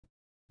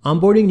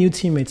Onboarding new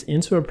teammates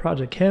into a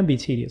project can be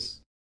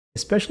tedious,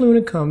 especially when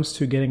it comes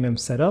to getting them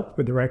set up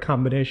with the right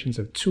combinations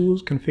of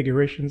tools,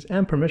 configurations,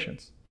 and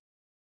permissions.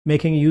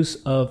 Making use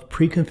of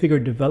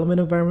pre-configured development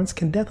environments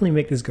can definitely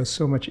make this go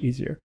so much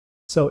easier.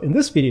 So in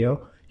this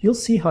video, you'll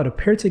see how to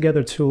pair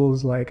together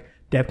tools like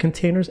dev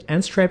containers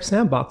and Stripe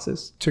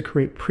Sandboxes to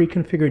create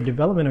pre-configured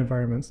development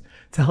environments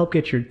to help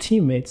get your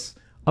teammates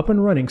up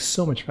and running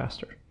so much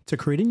faster. To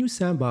create a new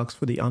sandbox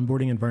for the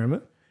onboarding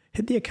environment,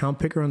 hit the account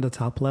picker on the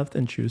top left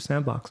and choose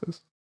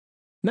Sandboxes.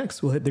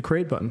 Next, we'll hit the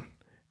Create button,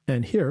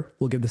 and here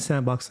we'll give the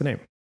sandbox a name.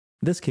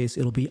 In this case,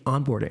 it'll be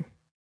Onboarding.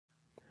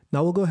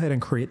 Now we'll go ahead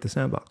and create the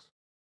sandbox.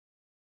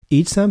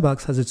 Each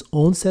sandbox has its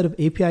own set of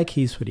API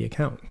keys for the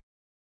account.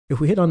 If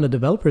we hit on the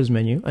Developers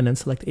menu and then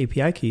select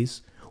API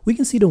keys, we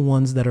can see the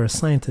ones that are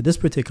assigned to this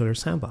particular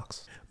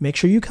sandbox. Make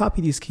sure you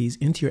copy these keys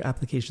into your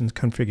application's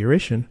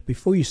configuration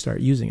before you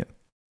start using it.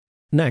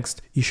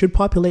 Next, you should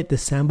populate the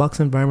sandbox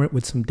environment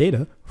with some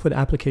data for the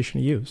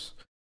application to use.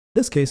 In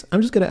this case,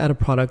 I'm just going to add a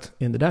product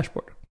in the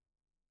dashboard.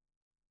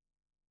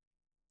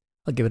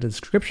 I'll give it a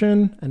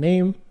description, a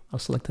name, I'll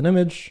select an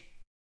image,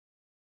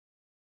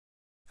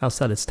 I'll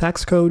set its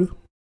tax code,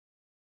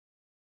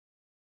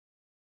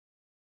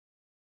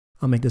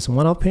 I'll make this a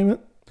one-off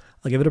payment,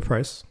 I'll give it a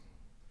price,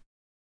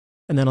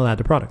 and then I'll add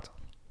the product.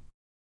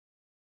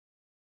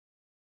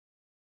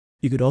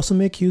 You could also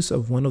make use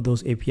of one of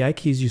those API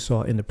keys you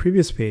saw in the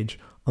previous page,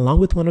 along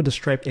with one of the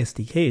Stripe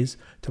SDKs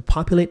to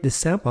populate this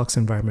sandbox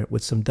environment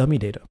with some dummy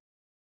data.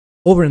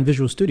 Over in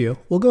Visual Studio,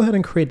 we'll go ahead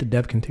and create the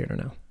dev container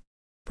now.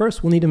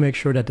 First, we'll need to make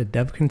sure that the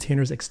dev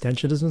container's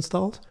extension is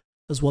installed,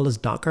 as well as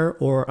Docker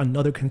or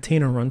another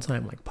container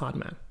runtime like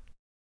Podman.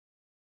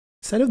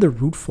 Inside of the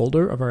root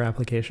folder of our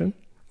application,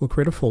 we'll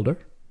create a folder.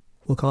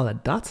 We'll call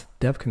it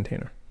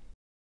 .devcontainer.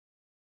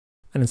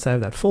 And inside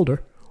of that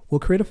folder, we'll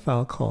create a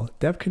file called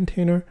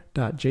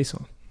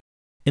devcontainer.json.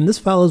 In this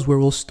file is where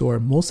we'll store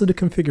most of the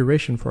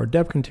configuration for our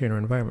dev container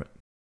environment.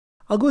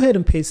 I'll go ahead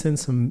and paste in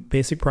some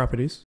basic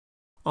properties.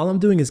 All I'm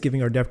doing is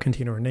giving our dev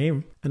container a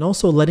name and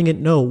also letting it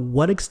know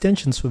what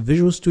extensions for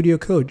Visual Studio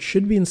Code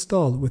should be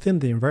installed within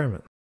the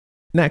environment.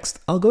 Next,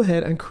 I'll go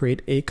ahead and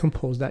create a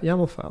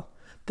compose.yaml file.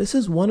 This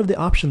is one of the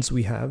options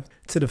we have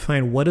to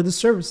define what are the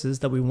services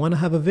that we want to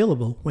have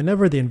available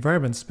whenever the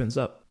environment spins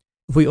up.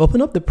 If we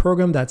open up the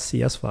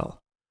program.cs file,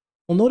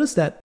 we'll notice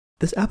that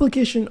this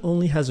application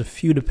only has a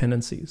few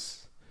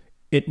dependencies.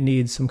 It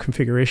needs some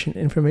configuration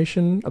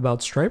information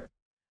about Stripe,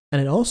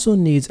 and it also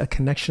needs a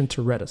connection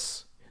to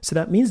Redis. So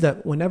that means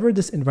that whenever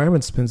this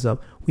environment spins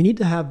up, we need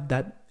to have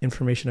that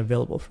information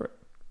available for it.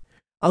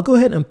 I'll go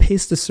ahead and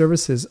paste the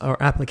services our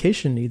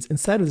application needs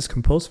inside of this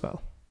compose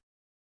file.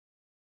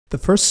 The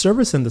first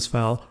service in this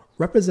file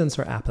represents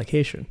our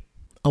application,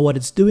 and what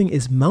it's doing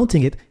is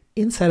mounting it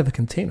inside of a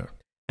container.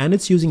 And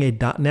it's using a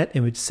 .NET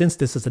image since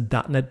this is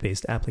a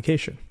 .NET-based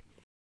application.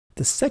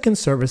 The second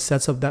service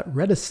sets up that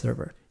Redis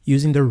server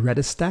using the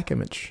Redis stack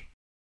image.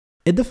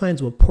 It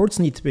defines what ports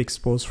need to be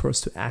exposed for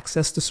us to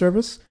access the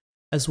service,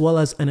 as well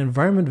as an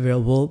environment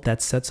variable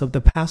that sets up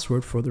the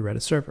password for the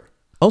Redis server.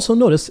 Also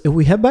notice, if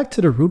we head back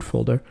to the root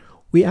folder,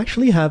 we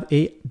actually have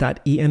a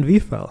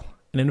 .env file,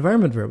 an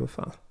environment variable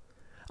file.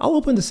 I'll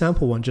open the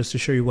sample one just to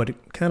show you what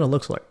it kind of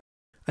looks like.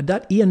 A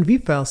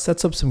 .env file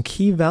sets up some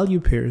key value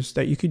pairs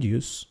that you could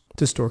use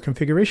to store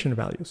configuration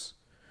values.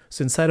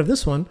 So inside of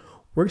this one,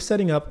 we're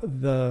setting up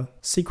the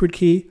secret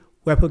key,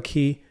 webhook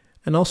key,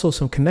 and also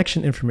some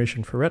connection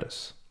information for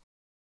Redis.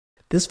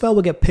 This file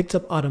will get picked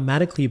up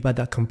automatically by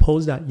that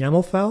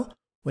compose.yaml file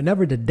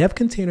whenever the dev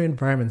container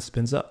environment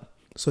spins up.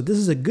 So this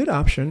is a good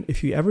option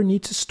if you ever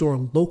need to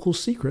store local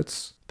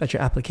secrets that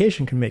your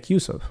application can make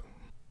use of.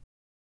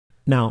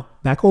 Now,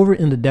 back over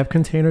in the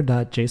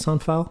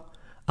devcontainer.json file,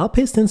 I'll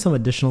paste in some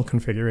additional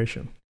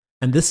configuration.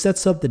 And this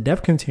sets up the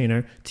dev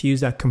container to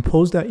use that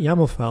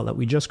compose.yaml file that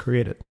we just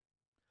created.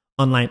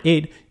 On line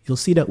 8, you'll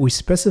see that we're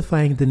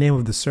specifying the name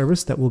of the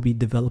service that we'll be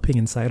developing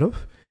inside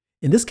of.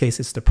 In this case,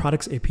 it's the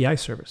products API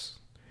service.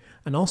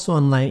 And also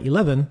on line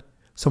 11,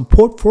 some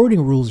port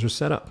forwarding rules are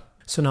set up.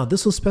 So now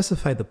this will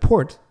specify the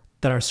port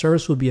that our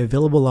service will be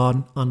available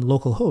on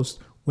localhost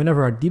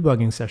whenever our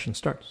debugging session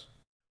starts.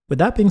 With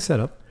that being set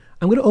up,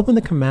 I'm going to open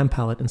the command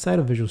palette inside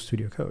of Visual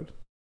Studio Code.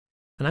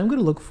 And I'm going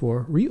to look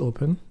for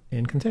reopen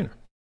in container.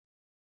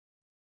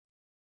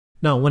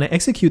 Now, when I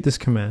execute this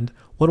command,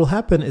 what will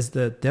happen is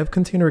the dev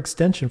container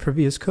extension for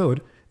VS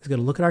Code is going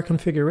to look at our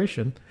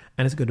configuration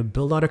and it's going to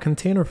build out a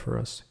container for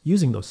us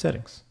using those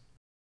settings.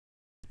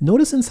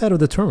 Notice inside of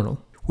the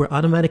terminal, we're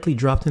automatically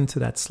dropped into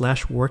that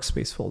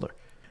 /workspace folder.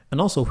 And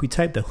also, if we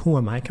type the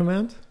whoami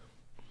command,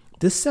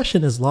 this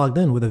session is logged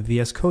in with a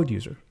VS Code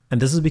user.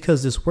 And this is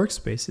because this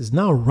workspace is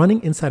now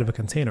running inside of a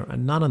container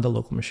and not on the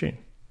local machine.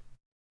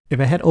 If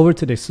I head over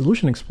to the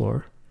Solution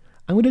Explorer,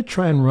 I'm going to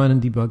try and run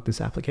and debug this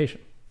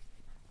application.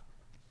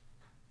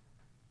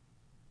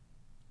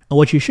 And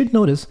what you should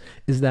notice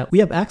is that we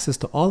have access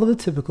to all of the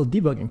typical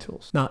debugging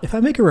tools. Now, if I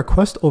make a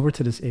request over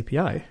to this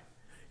API, you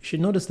should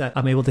notice that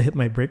I'm able to hit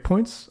my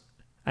breakpoints.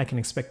 I can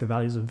expect the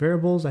values of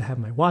variables. I have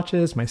my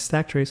watches, my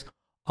stack trace.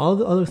 all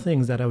the other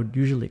things that I would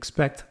usually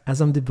expect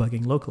as I'm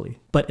debugging locally.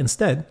 But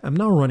instead, I'm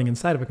now running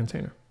inside of a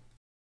container.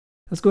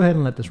 Let's go ahead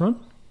and let this run.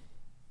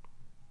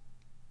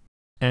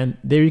 And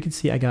there you can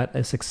see I got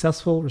a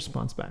successful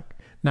response back.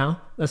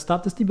 Now, let's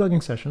stop this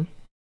debugging session.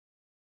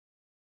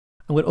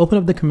 I'm going to open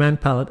up the command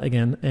palette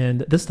again,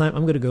 and this time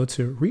I'm going to go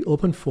to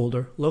reopen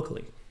folder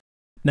locally.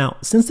 Now,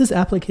 since this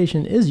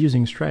application is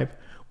using Stripe,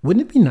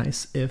 wouldn't it be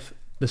nice if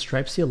the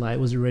Stripe CLI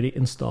was already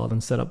installed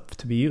and set up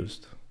to be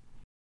used?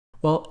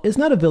 Well, it's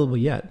not available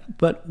yet,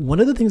 but one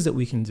of the things that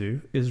we can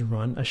do is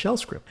run a shell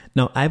script.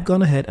 Now, I've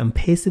gone ahead and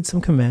pasted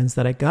some commands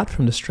that I got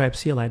from the Stripe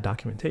CLI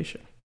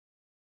documentation.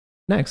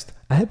 Next,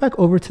 I head back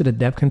over to the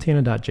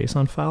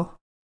devcontainer.json file,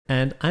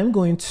 and I'm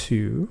going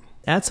to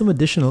add some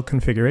additional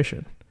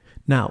configuration.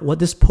 Now, what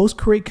this post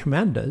create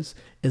command does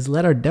is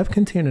let our dev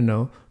container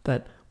know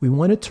that we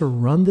want it to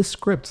run this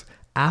script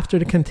after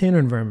the container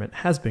environment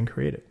has been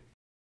created.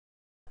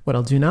 What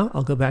I'll do now,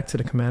 I'll go back to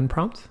the command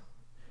prompt,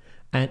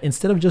 and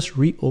instead of just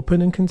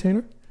reopen in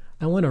container,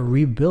 I want to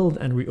rebuild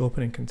and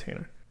reopen in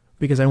container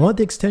because I want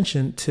the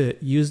extension to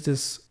use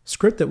this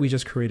script that we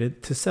just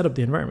created to set up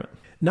the environment.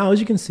 Now,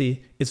 as you can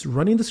see, it's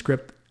running the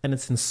script and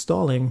it's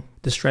installing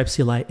the Stripe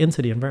CLI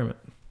into the environment.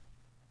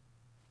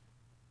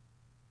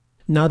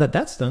 Now that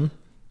that's done,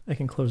 I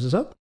can close this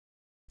up.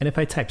 And if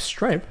I type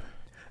Stripe,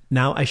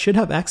 now I should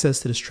have access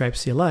to the Stripe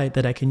CLI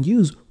that I can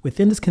use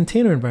within this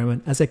container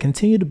environment as I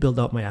continue to build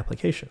out my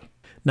application.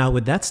 Now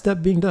with that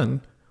step being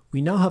done,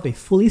 we now have a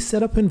fully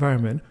set up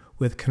environment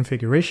with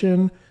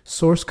configuration,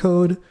 source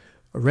code,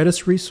 a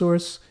Redis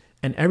resource,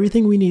 and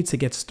everything we need to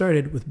get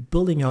started with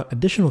building out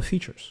additional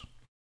features.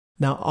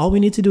 Now all we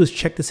need to do is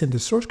check this into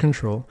source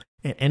control,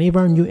 and any of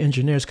our new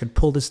engineers could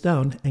pull this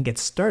down and get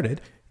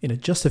started in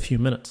just a few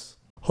minutes.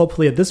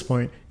 Hopefully at this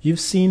point, you've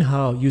seen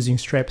how using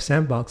Stripe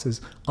Sandboxes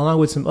along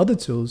with some other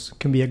tools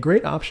can be a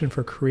great option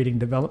for creating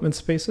development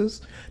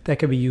spaces that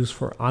can be used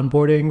for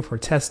onboarding, for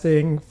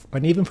testing,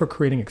 and even for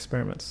creating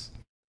experiments.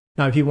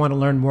 Now, if you want to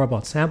learn more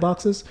about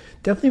sandboxes,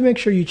 definitely make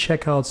sure you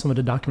check out some of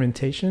the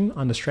documentation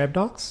on the Stripe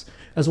docs,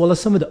 as well as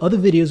some of the other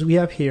videos we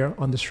have here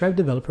on the Stripe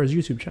Developers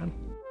YouTube channel.